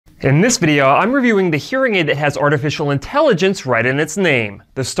In this video, I'm reviewing the hearing aid that has artificial intelligence right in its name,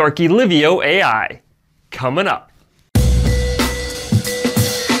 the Starkey Livio AI. Coming up.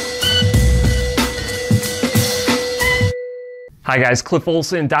 Hi guys, Cliff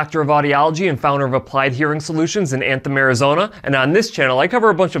Olson, Doctor of Audiology and founder of Applied Hearing Solutions in Anthem, Arizona. And on this channel, I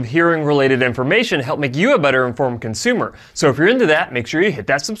cover a bunch of hearing-related information to help make you a better informed consumer. So if you're into that, make sure you hit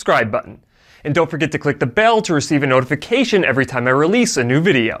that subscribe button. And don't forget to click the bell to receive a notification every time I release a new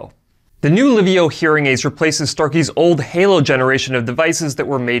video. The new Livio hearing aids replaces Starkey's old Halo generation of devices that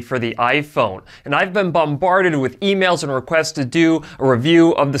were made for the iPhone. And I've been bombarded with emails and requests to do a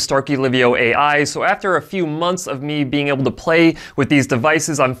review of the Starkey Livio AI, so after a few months of me being able to play with these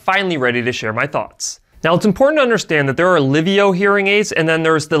devices, I'm finally ready to share my thoughts. Now, it's important to understand that there are Livio hearing aids and then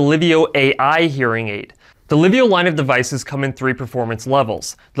there's the Livio AI hearing aid. The Livio line of devices come in three performance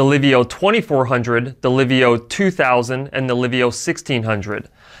levels: the Livio 2400, the Livio 2000, and the Livio 1600.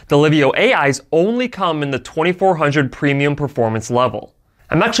 The Livio AIs only come in the 2400 premium performance level.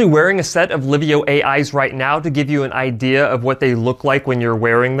 I'm actually wearing a set of Livio AIs right now to give you an idea of what they look like when you're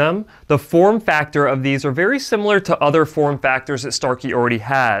wearing them. The form factor of these are very similar to other form factors that Starkey already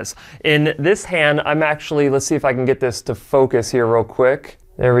has. In this hand, I'm actually, let's see if I can get this to focus here real quick.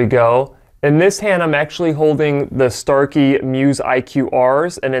 There we go. In this hand, I'm actually holding the Starkey Muse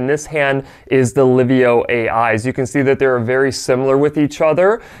IQRs, and in this hand is the Livio AIs. You can see that they're very similar with each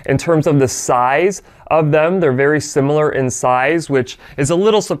other. In terms of the size of them, they're very similar in size, which is a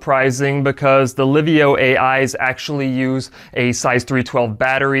little surprising because the Livio AIs actually use a size 312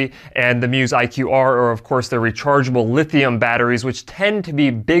 battery, and the Muse IQR are, of course, the rechargeable lithium batteries, which tend to be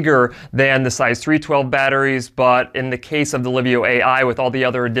bigger than the size 312 batteries, but in the case of the Livio AI, with all the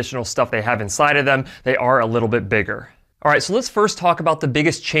other additional stuff they have inside of them, they are a little bit bigger. Alright, so let's first talk about the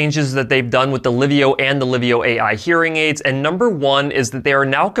biggest changes that they've done with the Livio and the Livio AI hearing aids, and number one is that they are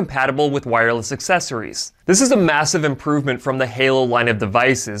now compatible with wireless accessories. This is a massive improvement from the Halo line of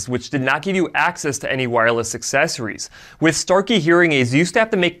devices, which did not give you access to any wireless accessories. With Starkey hearing aids, you used to have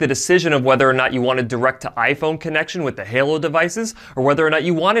to make the decision of whether or not you wanted direct to iPhone connection with the Halo devices, or whether or not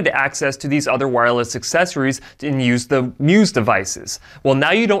you wanted access to these other wireless accessories and use the Muse devices. Well,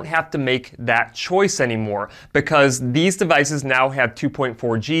 now you don't have to make that choice anymore, because these devices now have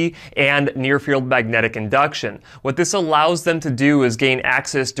 2.4G and near-field magnetic induction. What this allows them to do is gain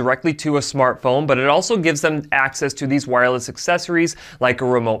access directly to a smartphone, but it also gives them access to these wireless accessories like a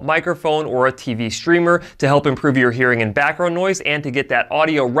remote microphone or a TV streamer to help improve your hearing and background noise and to get that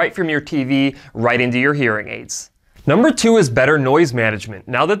audio right from your TV right into your hearing aids. Number two is better noise management.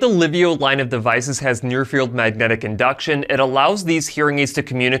 Now that the Livio line of devices has near-field magnetic induction, it allows these hearing aids to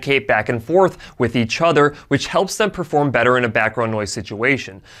communicate back and forth with each other, which helps them perform better in a background noise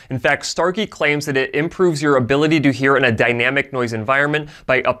situation. In fact, Starkey claims that it improves your ability to hear in a dynamic noise environment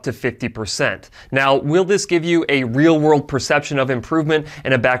by up to 50%. Now, will this give you a real-world perception of improvement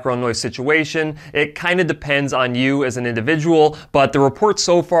in a background noise situation? It kind of depends on you as an individual, but the report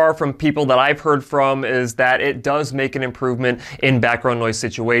so far from people that I've heard from is that it does make an improvement in background noise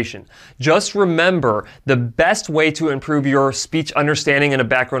situation. Just remember, the best way to improve your speech understanding in a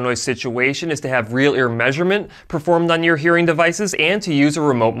background noise situation is to have real ear measurement performed on your hearing devices and to use a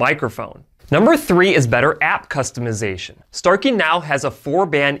remote microphone. Number three is better app customization. Starkey now has a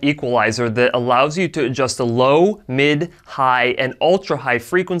 4-band equalizer that allows you to adjust the low, mid, high, and ultra high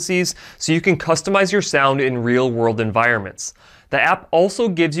frequencies so you can customize your sound in real-world environments. The app also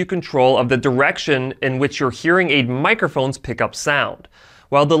gives you control of the direction in which your hearing aid microphones pick up sound.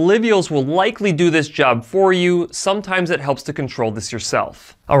 While the Livios will likely do this job for you, sometimes it helps to control this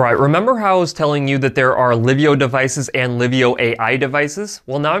yourself. Alright, remember how I was telling you that there are Livio devices and Livio AI devices?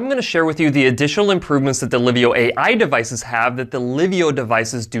 Well, now I'm going to share with you the additional improvements that the Livio AI devices have that the Livio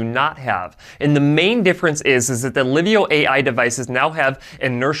devices do not have. And the main difference is that the Livio AI devices now have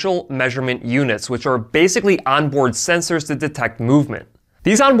inertial measurement units, which are basically onboard sensors that detect movement.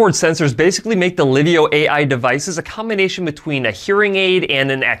 These onboard sensors basically make the Livio AI devices a combination between a hearing aid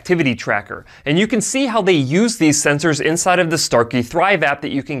and an activity tracker. And you can see how they use these sensors inside of the Starkey Thrive app that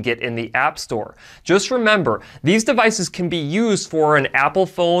you can get in the App Store. Just remember, these devices can be used for an Apple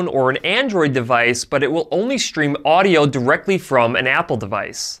phone or an Android device, but it will only stream audio directly from an Apple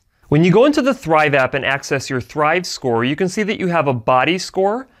device. When you go into the Thrive app and access your Thrive score, you can see that you have a body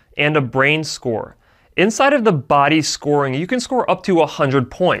score and a brain score. Inside of the body scoring, you can score up to 100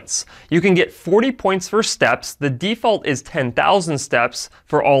 points. You can get 40 points for steps. The default is 10,000 steps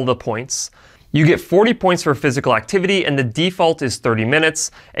for all the points. You get 40 points for physical activity, and the default is 30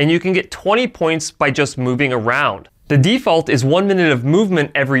 minutes. And you can get 20 points by just moving around. The default is 1 minute of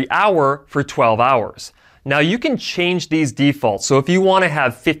movement every hour for 12 hours. Now you can change these defaults. So if you want to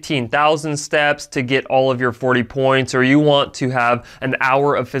have 15,000 steps to get all of your 40 points, or you want to have an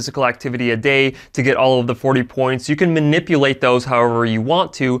hour of physical activity a day to get all of the 40 points, you can manipulate those however you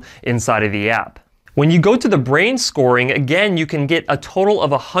want to inside of the app. When you go to the brain scoring, again, you can get a total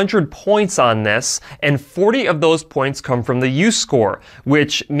of 100 points on this, and 40 of those points come from the use score,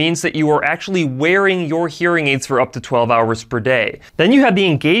 which means that you are actually wearing your hearing aids for up to 12 hours per day. Then you have the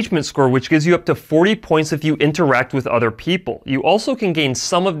engagement score, which gives you up to 40 points if you interact with other people. You also can gain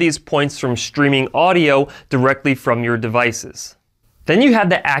some of these points from streaming audio directly from your devices. Then you have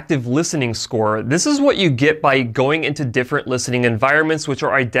the active listening score. This is what you get by going into different listening environments, which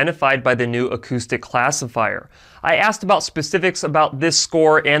are identified by the new acoustic classifier. I asked about specifics about this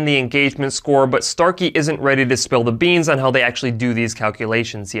score and the engagement score, but Starkey isn't ready to spill the beans on how they actually do these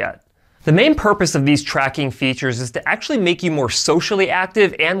calculations yet. The main purpose of these tracking features is to actually make you more socially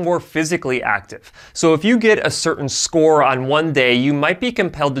active and more physically active. So if you get a certain score on one day, you might be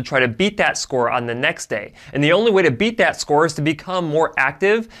compelled to try to beat that score on the next day. And the only way to beat that score is to become more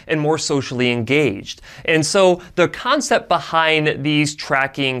active and more socially engaged. And so the concept behind these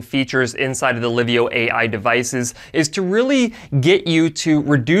tracking features inside of the Livio AI devices is to really get you to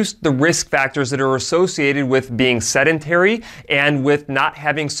reduce the risk factors that are associated with being sedentary and with not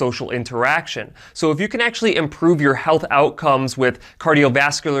having social interaction. So if you can actually improve your health outcomes with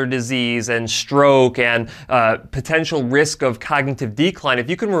cardiovascular disease and stroke and potential risk of cognitive decline, if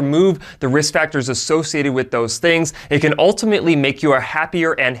you can remove the risk factors associated with those things, it can ultimately make you a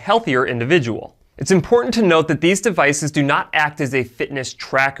happier and healthier individual. It's important to note that these devices do not act as a fitness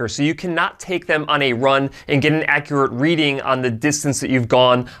tracker, so you cannot take them on a run and get an accurate reading on the distance that you've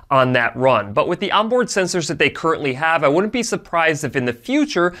gone on that run. But with the onboard sensors that they currently have, I wouldn't be surprised if in the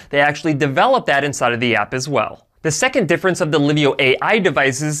future they actually develop that inside of the app as well. The second difference of the Livio AI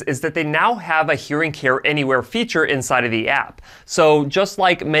devices is that they now have a hearing care anywhere feature inside of the app. So just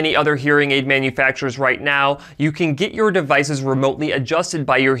like many other hearing aid manufacturers right now, you can get your devices remotely adjusted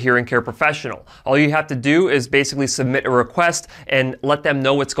by your hearing care professional. All you have to do is basically submit a request and let them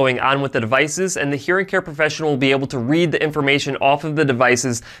know what's going on with the devices, and the hearing care professional will be able to read the information off of the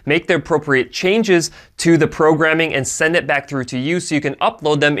devices, make the appropriate changes to the programming, and send it back through to you so you can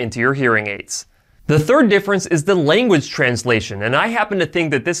upload them into your hearing aids. The third difference is the language translation, and I happen to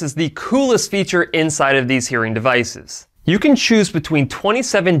think that this is the coolest feature inside of these hearing devices. You can choose between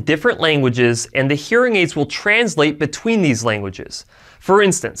 27 different languages, and the hearing aids will translate between these languages. For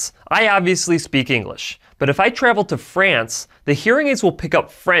instance, I obviously speak English, but if I travel to France, the hearing aids will pick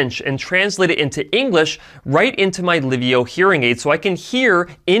up French and translate it into English right into my Livio hearing aid, so I can hear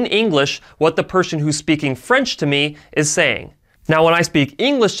in English what the person who's speaking French to me is saying. Now, when I speak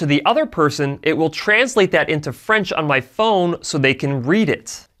English to the other person, it will translate that into French on my phone so they can read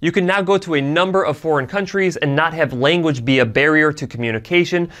it. You can now go to a number of foreign countries and not have language be a barrier to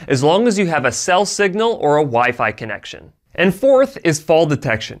communication, as long as you have a cell signal or a Wi-Fi connection. And fourth is fall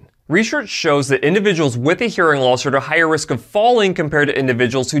detection. Research shows that individuals with a hearing loss are at a higher risk of falling compared to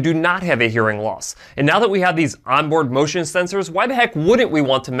individuals who do not have a hearing loss. And now that we have these onboard motion sensors, why the heck wouldn't we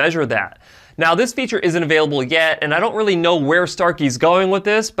want to measure that? Now, this feature isn't available yet, and I don't really know where Starkey's going with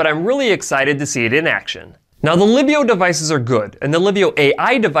this, but I'm really excited to see it in action. Now, the Livio devices are good, and the Livio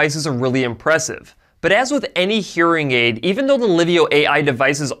AI devices are really impressive. But as with any hearing aid, even though the Livio AI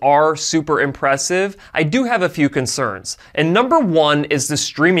devices are super impressive, I do have a few concerns. And number one is the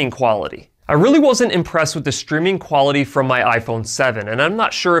streaming quality. I really wasn't impressed with the streaming quality from my iPhone 7, and I'm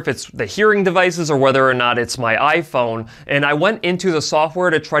not sure if it's the hearing devices or whether or not it's my iPhone, and I went into the software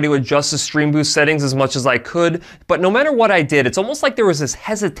to try to adjust the stream boost settings as much as I could, but no matter what I did, it's almost like there was this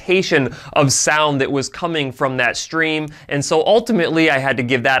hesitation of sound that was coming from that stream, and so ultimately I had to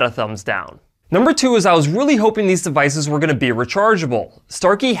give that a thumbs down. Number two is I was really hoping these devices were going to be rechargeable.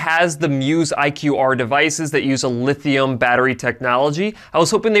 Starkey has the Muse IQR devices that use a lithium battery technology. I was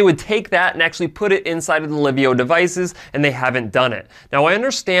hoping they would take that and actually put it inside of the Livio devices, and they haven't done it. Now, I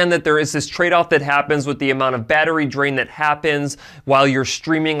understand that there is this trade-off that happens with the amount of battery drain that happens while you're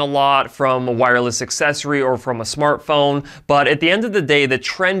streaming a lot from a wireless accessory or from a smartphone, but at the end of the day, the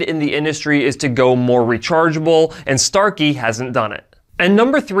trend in the industry is to go more rechargeable, and Starkey hasn't done it. And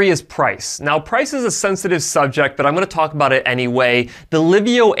number three is price. Now, price is a sensitive subject, but I'm going to talk about it anyway. The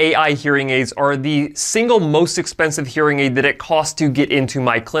Livio AI hearing aids are the single most expensive hearing aid that it costs to get into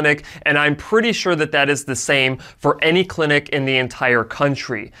my clinic, and I'm pretty sure that that is the same for any clinic in the entire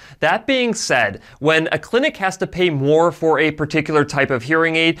country. That being said, when a clinic has to pay more for a particular type of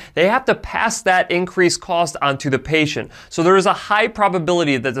hearing aid, they have to pass that increased cost onto the patient. So there is a high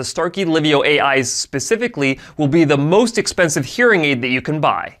probability that the Starkey Livio AIs specifically will be the most expensive hearing aid that you can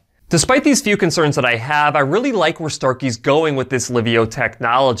buy. Despite these few concerns that I have, I really like where Starkey's going with this Livio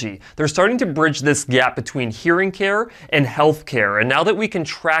technology. They're starting to bridge this gap between hearing care and healthcare, and now that we can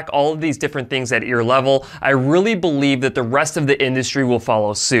track all of these different things at ear level, I really believe that the rest of the industry will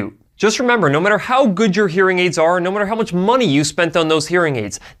follow suit. Just remember, no matter how good your hearing aids are, no matter how much money you spent on those hearing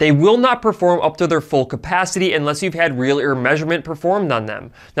aids, they will not perform up to their full capacity unless you've had real ear measurement performed on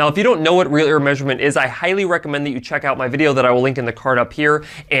them. Now, if you don't know what real ear measurement is, I highly recommend that you check out my video that I will link in the card up here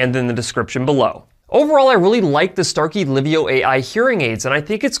and in the description below. Overall, I really like the Starkey Livio AI hearing aids, and I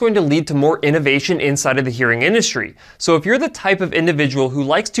think it's going to lead to more innovation inside of the hearing industry. So if you're the type of individual who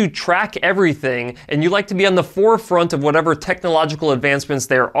likes to track everything and you like to be on the forefront of whatever technological advancements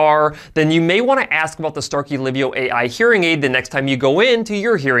there are, then you may want to ask about the Starkey Livio AI hearing aid the next time you go in to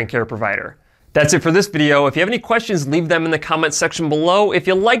your hearing care provider. That's it for this video. If you have any questions, leave them in the comments section below. If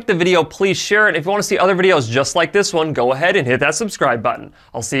you liked the video, please share it. If you want to see other videos just like this one, go ahead and hit that subscribe button.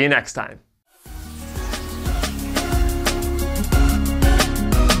 I'll see you next time.